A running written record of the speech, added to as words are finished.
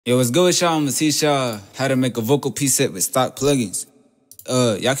Yo, what's good with y'all? I'm gonna teach y'all how to make a vocal preset with stock plugins.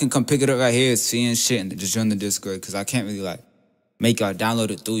 Y'all can come pick it up right here, see and shit, and just join the Discord, cause I can't really like make y'all download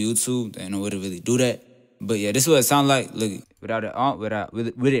it through YouTube. They ain't know way to really do that. But yeah, this is what it sound like. Look, without it on,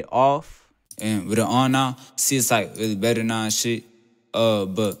 with it off, and with it on now. See, it's like really better now and shit.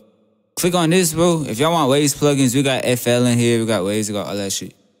 But click on this, bro. If y'all want Waves plugins, we got FL in here. We got Waves. We got all that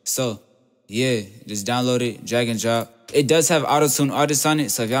shit. So yeah, just download it, drag and drop. It does have auto-tune artists on it,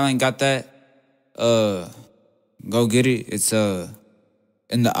 so if y'all ain't got that, go get it. It's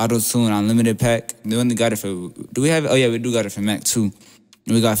in the auto-tune unlimited pack. We only got it for, do we have it? Oh yeah, we do got it for Mac too.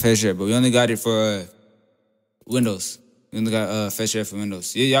 And we got Fair Share, but we only got it for Windows. We only got Fair Share for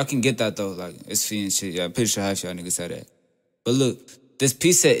Windows. Yeah, y'all can get that though, like it's free and shit. Yeah, I'm pretty sure half y'all niggas had that. But look, this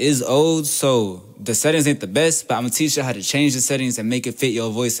preset is old, so the settings ain't the best, but I'm gonna teach you how to change the settings and make it fit your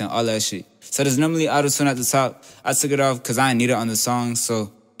voice and all that shit. So there's normally auto-tune at the top. I took it off because I ain't need it on the song,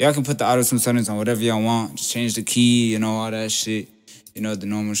 so y'all can put the auto-tune settings on whatever y'all want. Just change the key, all that shit. The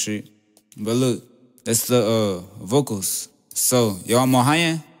normal shit. But look, that's the vocals. So, y'all want more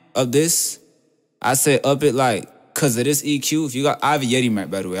high-end? Up this? I say up it like, cause of this EQ. If you got, I have a Yeti mic,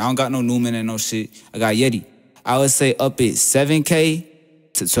 by the way. I don't got no Newman and no shit. I got Yeti. I would say up it 7K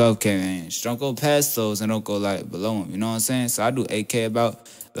to 12K range. Don't go past those and don't go like below them. You know what I'm saying? So I do 8K about,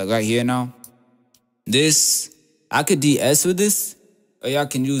 like right here now. This, I could DS with this, or y'all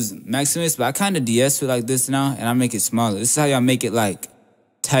can use Maximus, but I kind of DS with like this now, and I make it smaller. This is how y'all make it like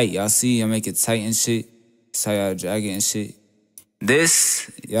tight. Y'all see? Y'all make it tight and shit. This is how y'all drag it and shit.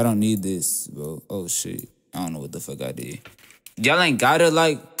 This, y'all don't need this, bro. Oh shit. I don't know what the fuck I did. Y'all ain't gotta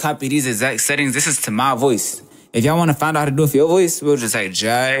like copy these exact settings. This is to my voice. If y'all want to find out how to do it for your voice, we'll just like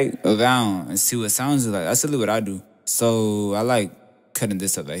drag around and see what it sounds like. That's really what I do. So I like cutting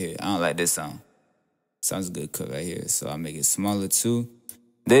this up right here. I don't like this sound. Sounds good cut right here. So I make it smaller too.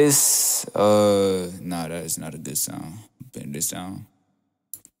 This, nah, that is not a good sound. Putting this down.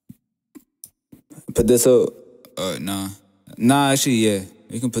 Put this up. Nah. Nah, actually, yeah.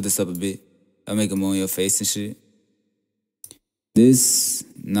 You can put this up a bit. I'll make it more in your face and shit. This,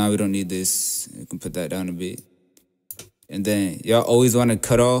 nah, we don't need this. You can put that down a bit. And then y'all always want to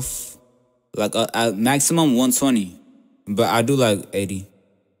cut off like at maximum 120. But I do like 80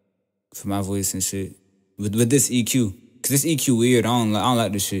 for my voice and shit. With this EQ. Cause this EQ weird. I don't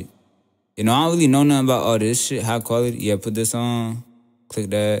like this shit. I don't really know nothing about all this shit. High quality. Yeah, put this on. Click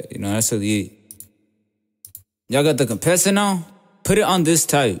that. That's really it. Y'all got the compressor now? Put it on this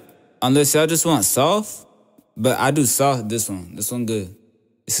type. Unless y'all just want soft. But I do soft this one. This one good.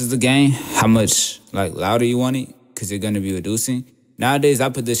 This is the gain. How much like louder you want it. Cause you're gonna be reducing. Nowadays I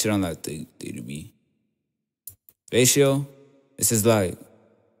put this shit on like 3 dB. Ratio. This is like,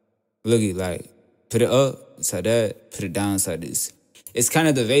 look it like. Put it up, it's like that. Put it down, it's like this. It's kind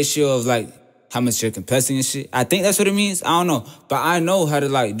of the ratio of like how much you're compressing and shit. I think that's what it means. I don't know. But I know how to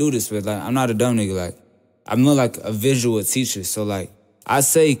like do this with like, I'm not a dumb nigga. Like, I'm more like a visual teacher. So like, I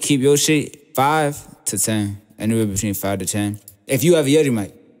say keep your shit 5 to 10. Anywhere between 5 to 10. If you have a Yeti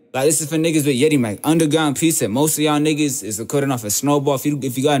mic. Like, this is for niggas with Yeti mic. Underground preset. Most of y'all niggas is recording off a Snowball.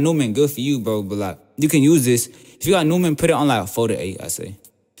 If you got Newman, good for you, bro. But like, you can use this. If you got Newman, put it on like a 4 to 8, I say.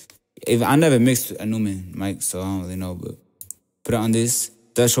 If I never mixed a Newman mic, so I don't really know, but put it on this.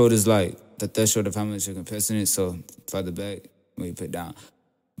 Threshold is like the threshold of how much you're compressing it, so farther back when you put it down.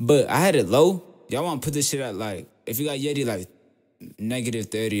 But I had it low. Y'all want to put this shit at like, if you got Yeti, like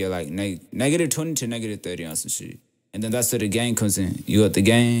 -30 or like -20 to -30 on some shit. And then that's where the gain comes in. You got the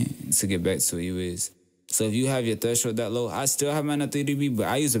gain to get back to where you is. So if you have your threshold that low, I still have mine at 3 dB, but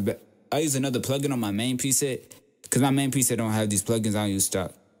I use another plugin on my main preset, because my main preset don't have these plugins. I don't use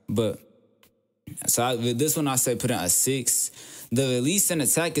stock. But so with this one, I say put in a 6. The release and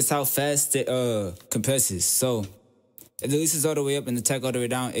attack is how fast it compresses. So if the release is all the way up and the attack all the way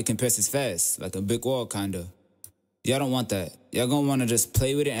down, it compresses fast, like a big wall kind of. Y'all don't want that. Y'all gonna want to just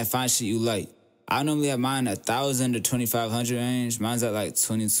play with it and find shit you like. I normally have mine at 1,000 to 2,500 range. Mine's at like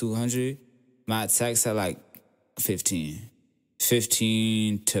 2,200. My attack's at like 15.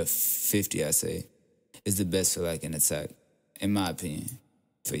 15 to 50, I say, is the best for like an attack, in my opinion.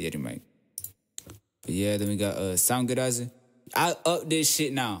 For Yeti mic. But yeah, then we got sound goodizer. I up this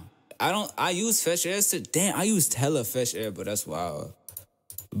shit now. I use fresh air. Damn, I used hella fresh air, but that's wild.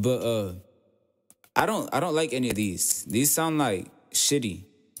 But I don't like any of these. These sound like shitty.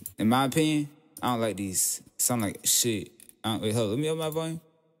 In my opinion, I don't like these. Sound like shit. Wait, hold on, let me up my volume.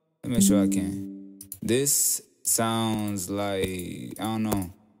 Let me make sure I can. This sounds like, I don't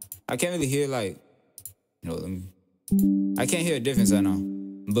know. I can't really hear like, I can't hear a difference right now.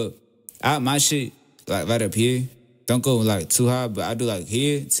 But my shit, like right up here, Don't go like too high, but I do like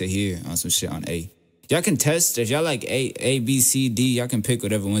here to here on some shit on A. Y'all can test if y'all like A, B, C, D. Y'all can pick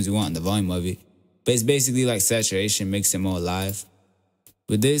whatever ones you want in the volume of it. But it's basically like saturation, makes it more alive.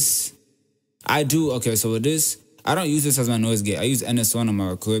 With this, I do okay. So with this, I don't use this as my noise gate. I use NS1 on my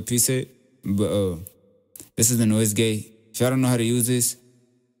record preset, but this is the noise gate. If y'all don't know how to use this,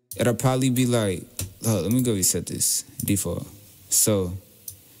 it'll probably be like, oh, let me go reset this default. So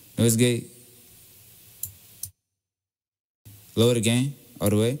noise gate. Lower the gain all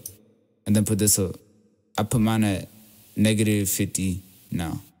the way, and then put this up. I put mine at -50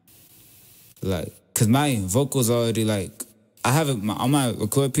 now. Like, cause my vocals already like, I have on my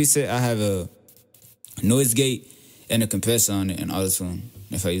record preset, I have a noise gate and a compressor on it and auto-tune,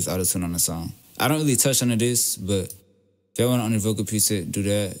 if I use auto-tune on a song. I don't really touch on this, but if y'all want on the vocal preset, do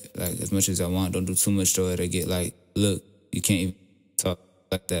that like as much as I want. Don't do too much though, it'll get like, look, you can't even talk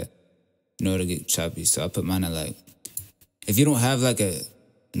like that. You know, it'll get choppy. So I put mine at like, if you don't have like a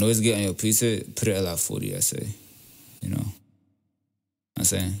noise gate on your preset, put it at like 40, I say. You know what I'm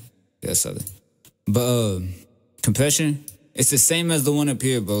saying? Yeah, solid. But compression, it's the same as the one up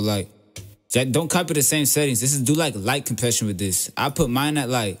here, bro. Like, don't copy the same settings. This is do like light compression with this. I put mine at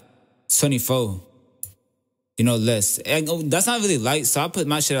like 24. You know, less. And that's not really light, so I put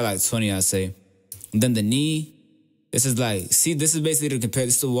my shit at like 20, I say. And then the knee, this is like, see, this is basically the compression.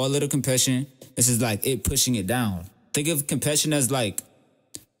 This is the wall little compression. This is like it pushing it down. Think of compression as like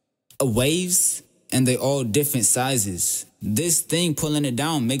waves, and they all different sizes. This thing pulling it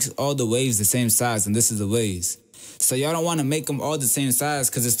down makes all the waves the same size, and this is the waves. So y'all don't want to make them all the same size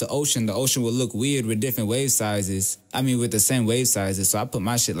because it's the ocean. The ocean will look weird with different wave sizes. I mean, with the same wave sizes. So I put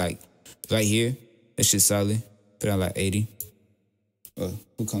my shit like right here. This shit solid. Put it on like 80. Oh,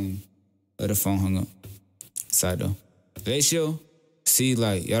 who calling? Oh, the phone hung up. Side though. Ratio. See,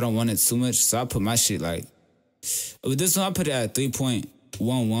 like, y'all don't want it too much. So I put my shit like, with this one, I put it at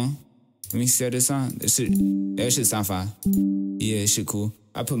 3.11. Let me see how this sound. That shit sound fine. Yeah, it shit cool.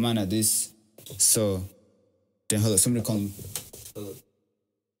 I put mine at this. So, then hold up, somebody calling me.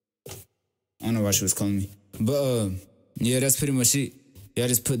 I don't know why she was calling me. But, yeah, that's pretty much it. Y'all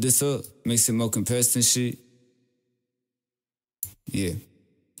just put this up, makes it more compressed and shit. Yeah,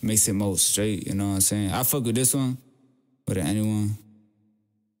 makes it more straight, you know what I'm saying? I fuck with this one, with anyone.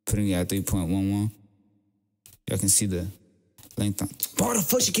 Putting it at 3.11. Y'all can see the length on. Bro, the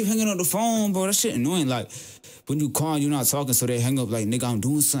fuck you keep hanging up the phone, bro? That shit annoying. Like, when you call, you're not talking, so they hang up like, nigga, I'm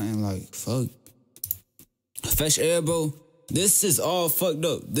doing something. Like, fuck. Fresh air, bro. This is all fucked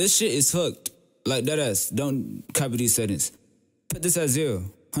up. This shit is fucked. Like, that ass. Don't copy these settings. Put this at 0.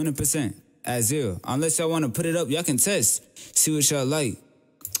 100% at 0. Unless y'all want to put it up, y'all can test. See what y'all like.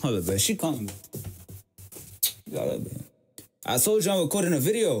 Hold up, man. She calling me. I told you I'm recording a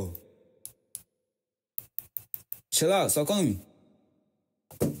video. Chill out. Stop calling me.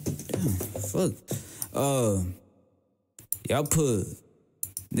 Damn, fuck. Y'all put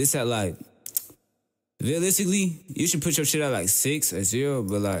this at like, realistically, you should put your shit at like 6 or 0,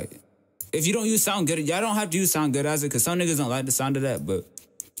 but like, if you don't use sound good, y'all don't have to use sound good as it, because some niggas don't like the sound of that, but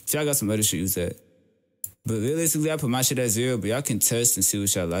if y'all got some other shit, use that. But realistically, I put my shit at 0, but y'all can test and see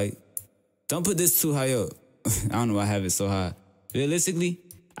what y'all like. Don't put this too high up. I don't know why I have it so high. Realistically,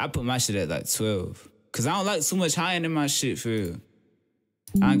 I put my shit at like 12. Because I don't like too much high-end in my shit, for real.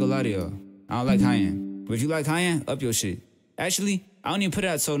 I ain't gonna lie to y'all. I don't like high-end. But if you like high-end, up your shit. Actually, I don't even put it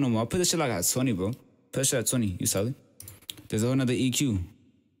at 12 no more. I put this shit like at 20, bro. Put that shit at 20. You solid? There's a whole nother EQ.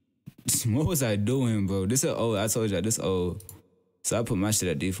 What was I doing, bro? This is old. I told y'all, this old. So I put my shit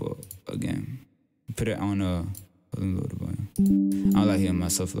at default again. Put it on, I don't like hearing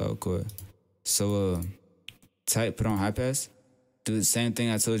myself loud record. So, type, put on high pass. Do the same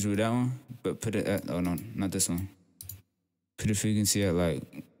thing I told you with that one, but put it at, oh no, not this one. Put the frequency at like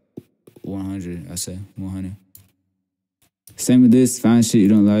 100, I say, 100. Same with this, find shit you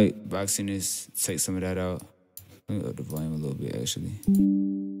don't like. Boxiness, take some of that out. Let me up the volume a little bit, actually.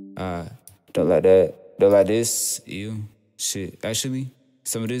 Don't like that. Don't like this. Ew. Shit. Actually,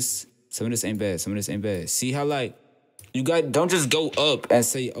 some of this ain't bad. Some of this ain't bad. See how, like, you got, don't just go up and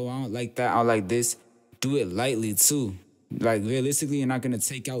say, oh, I don't like that, I don't like this. Do it lightly, too. Like, realistically, you're not gonna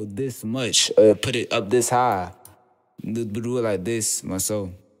take out this much. Put it up this high. Do it like this, my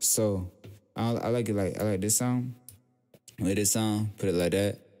soul. So, I like it like, I like this sound. With this sound, put it like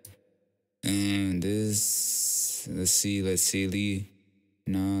that. And this, let's see, Lee.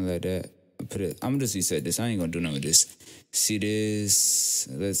 No, like that. Put it, I'm gonna just reset this. I ain't gonna do nothing with this. See this,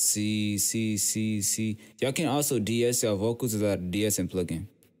 let's see. Y'all can also DS your vocals without a DSM plugin.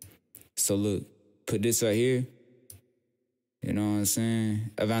 So look, put this right here. You know what I'm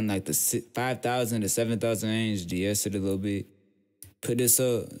saying? Around like the 5,000 to 7,000 range, DS it a little bit. Put this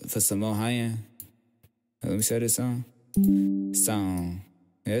up for some more high end. Let me say this song.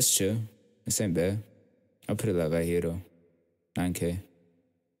 Yeah, it's chill. This ain't bad. I'll put it like right here though. 9K.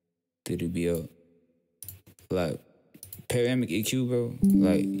 3 dB up. Like, panoramic EQ, bro.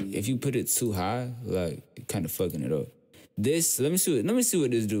 Like, if you put it too high, like, it kind of fucking it up. This, let me see what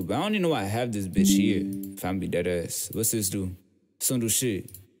this do. But I don't even know why I have this bitch here. If I'm be dead ass. What's this do? This don't do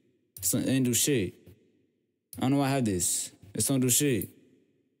shit. This don't do shit. I don't know why I have this. This don't do shit.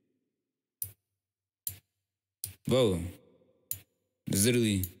 Bro. It's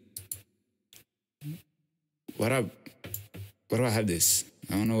literally. Why do I have this?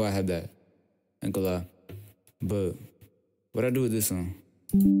 I don't know why I have that. Ain't gonna lie. But what I do with this one?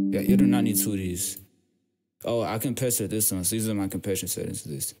 Yeah, you do not need two of these. Oh, I compressor this one. So these are my compression settings to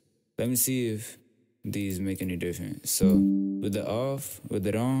this. Let me see if these make any difference. So with it off, with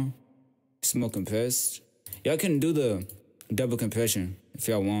it on, it's more compressed. Y'all can do the double compression if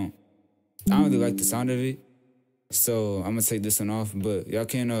y'all want. I don't really like the sound of it. So I'm gonna take this one off, but y'all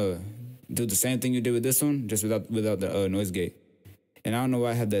can do the same thing you did with this one, just without the noise gate. And I don't know why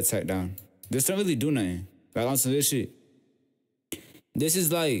I have that tacked down. This don't really do nothing. Like on some of this shit. This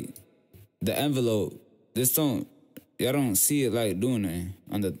is like the envelope. Y'all don't see it like doing nothing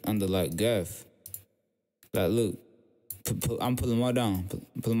on the like graph. Like look, I'm pulling them all down.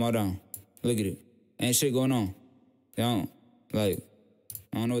 Pull them all down. Look at it. Ain't shit going on. Y'all don't, like,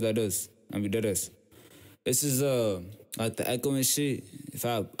 I don't know what that does. I'll be dead ass. This is like the echo and shit. If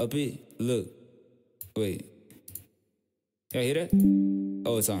I up it, look. Wait. Y'all hear that?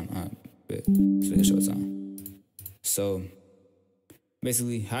 Oh, it's on. Alright, bet. Let's make sure it's on. So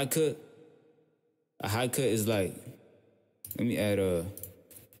basically, high cut. A high cut is like, let me add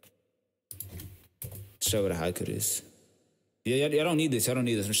show what a high cut is. Yeah, y'all don't need this. Y'all don't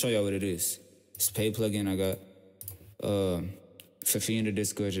need this. I'm gonna show y'all what it is. It's a paid plugin I got. For free in the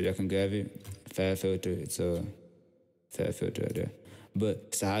Discord, y'all can grab it. Fat filter. It's a fat filter right there. But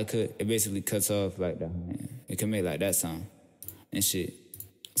it's a high cut. It basically cuts off like that. It can make like that sound and shit.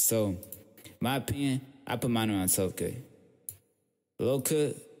 So, my opinion, I put mine around 12K. Low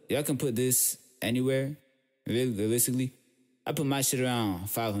cut, y'all can put this anywhere, really, realistically. I put my shit around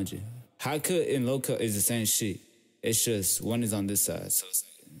 500. High cut and low cut is the same shit. It's just one is on this side. So,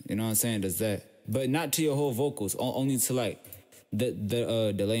 you know what I'm saying? Does that. But not to your whole vocals, only to like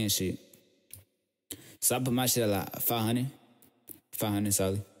the delay and shit. So I put my shit at like 500. 500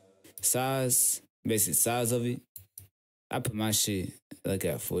 solid. Size, basic size of it. I put my shit like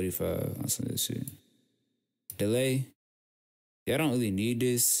at 45 on some of this shit. Delay, y'all don't really need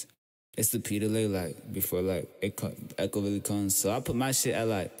this. It's the P delay, like, before, like, echo really comes. So I put my shit at,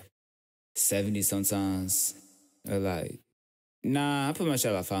 like, 70 sometimes. Or, like, nah, I put my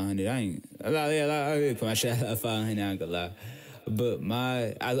shit at, like, 500. I really put my shit at, like, 500, I ain't gonna lie. But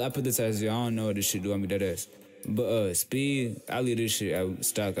I put this as, I don't know what this shit do, I mean, that ass. But, speed, I leave this shit at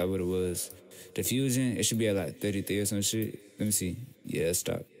stock at what it was. Diffusion, it should be at, like, 33 or some shit. Let me see. Yeah, it's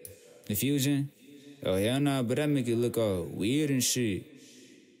stock. Diffusion, oh, hell nah, but that make it look all weird and shit.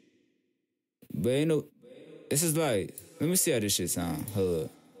 But ain't no, this is like, let me see how this shit sound. Hold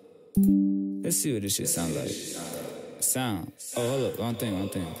up. Let's see what this shit sound like. Sound. Oh, hold up. One thing.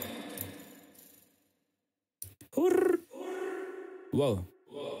 Whoa.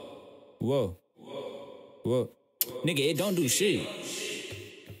 Nigga, it don't do shit.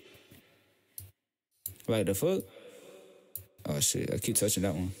 Like the fuck? Oh shit, I keep touching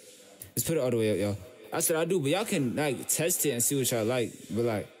that one. Let's put it all the way up, y'all. I said I do, but y'all can like test it and see what y'all like. But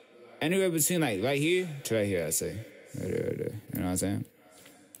like, anywhere between like right here to right here, I say. Right there. You know what I'm saying?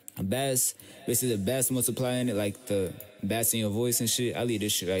 A bass, basically the bass multiplying it, like the bass in your voice and shit. I leave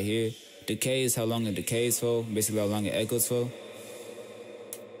this shit right here. Decay is how long it decays for. Basically how long it echoes for.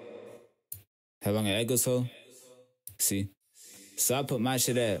 How long it echoes for. See? So I put my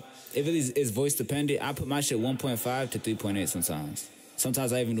shit at, if it is voice dependent, I put my shit 1.5 to 3.8 sometimes.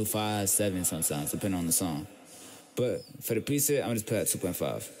 Sometimes I even do 5, 7 sometimes, depending on the song. But for the preset, I'm just put at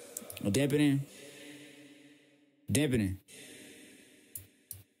 2.5.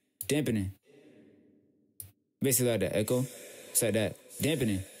 Dampening. Basically like that, echo. It's like that.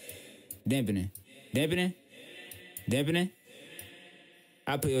 Dampening.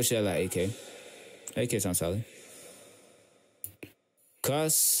 I put your shit at like 8K. 8K sounds solid.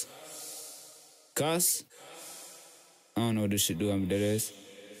 Cuss. I don't know what this shit do. I'm dead ass.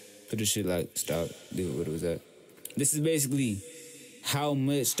 Put this shit like stop. Leave it what it was at. This is basically how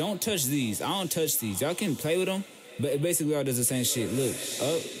much. Don't touch these. I don't touch these. Y'all can play with them, but it basically all does the same shit. Look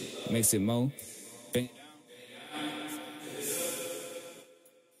up, makes it more. Bang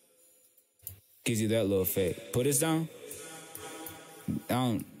Gives you that little effect. Put this down. I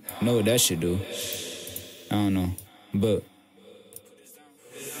don't know what that should do. I don't know. But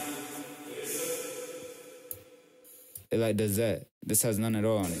it like does that. This has none at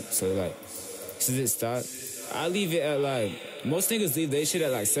all on it. So like, since it stopped, I leave it at like, most niggas leave their shit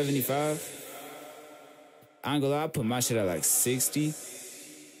at like 75. I ain't gonna lie, I put my shit at like 60.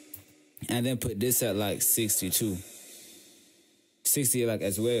 And then put this at like 62. 60 like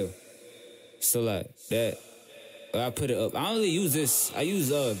as well. So like that, I put it up. I don't really use this. I use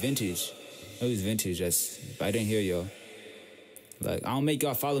vintage. I use vintage. I didn't hear y'all. Like, I don't make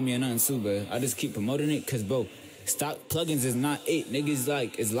y'all follow me or nothing too, but I just keep promoting it, cause bro, stock plugins is not it. Niggas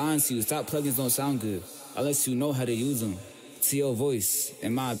like, it's lying to you. Stock plugins don't sound good unless you know how to use them to your voice,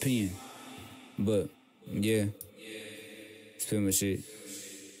 in my opinion. But yeah, it's pretty much it.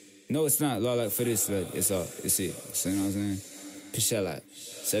 No, it's not. Like for this, like it's all, it's it. So, you know what I'm saying? Pitch that like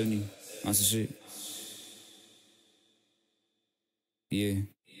 70 on some shit. Yeah,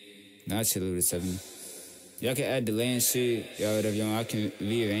 nah, I chill with it 70. Y'all can add delay and shit, y'all whatever you want. I can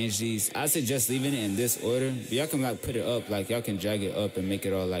rearrange these. I suggest leaving it in this order. But y'all can like put it up, like y'all can drag it up and make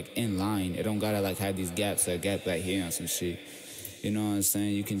it all like in line. It don't gotta like have these gaps, like gap back here on some shit. You know what I'm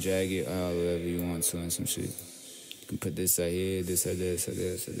saying? You can drag it however you want to and some shit. You can put this right here, this right there, this right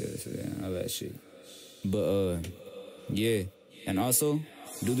there, this right there, this right there, all that shit. But yeah. And also,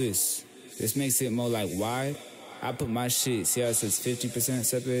 do this. This makes it more like wide. I put my shit, see how it says 50%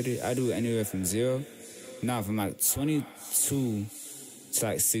 separated? I do it anywhere from 0. Nah, from like 22 to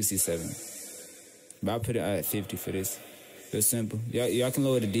like 67. But I put it at 50 for this. Real simple. Y'all can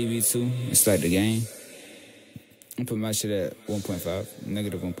lower the dB too and start the gain. I put my shit at 1.5,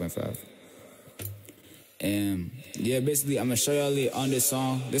 negative 1.5. And yeah, basically, I'm gonna show y'all it on this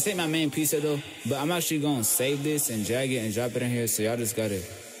song. This ain't my main piece though, but I'm actually gonna save this and drag it and drop it in here, so y'all just gotta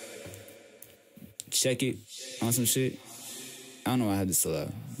check it on some shit. I don't know why I had this still out.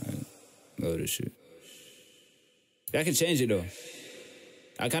 Load this shit. Y'all can change it though.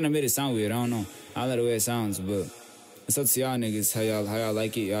 I kind of made it sound weird. I don't know. I don't like the way it sounds, but it's up to y'all niggas how y'all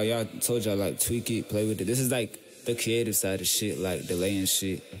like it. Y'all told y'all like tweak it, play with it. This is like the creative side of shit, like delay and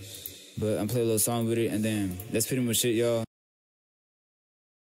shit. But I'm playing a little song with it, and then that's pretty much it, y'all.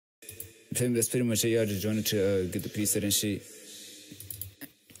 That's pretty much it, y'all. Just join it to get the piece set and shit.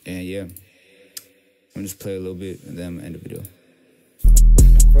 And yeah, I'm just play a little bit, and then I'm gonna end the video.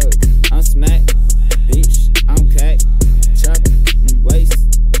 I'm smack, bitch, I'm cack, chop,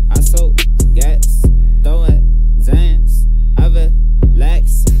 waist, I soak, gas, throw it, Zans, I've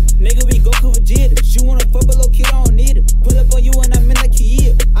lax. Nigga, we go for Vegeta. She wanna fuck but low kid, I don't need it. Pull up on you and I'm in like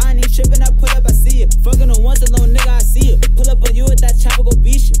Kia. I ain't even trippin', I pull up, I see it. Fuckin' her once alone, nigga, I see it. Pull up on you with that chopper, go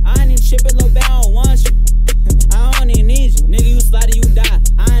beat you. I ain't even trippin', low bad, I don't want you. I don't even need you. Nigga, you slide or you die.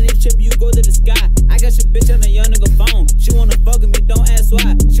 I ain't even trippin', you go to the sky. I got your bitch on a young nigga phone. She wanna fuck with me, don't ask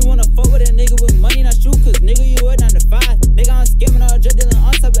why. She wanna fuck with a nigga with money, not you, cause nigga, you work 9 to 5. Nigga, I'm scamming all drug dealing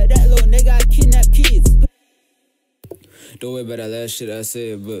on top of that little nigga, I kidnap kids. Don't worry about that last shit I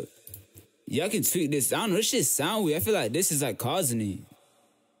said, but y'all can tweak this. I don't know, this shit sound weird. I feel like this is like causing it.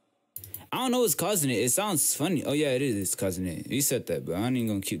 I don't know what's causing it. It sounds funny. Oh yeah, it is. It's causing it. You said that, but I ain't even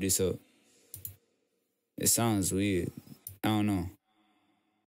gonna keep this up. It sounds weird. I don't know.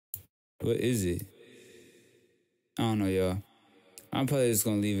 What is it? I don't know, y'all. I'm probably just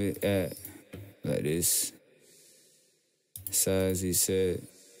gonna leave it at like this. Size, he said.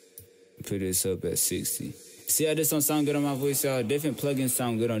 Put this up at 60. See how this don't sound good on my voice, y'all? Different plugins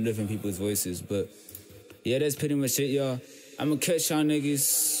sound good on different people's voices, but yeah, that's pretty much it, y'all. I'm gonna catch y'all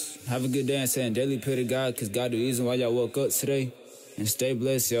niggas. Have a good day and saying daily prayer to God, cause God the reason why y'all woke up today. And stay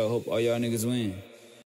blessed, y'all. Hope all y'all niggas win.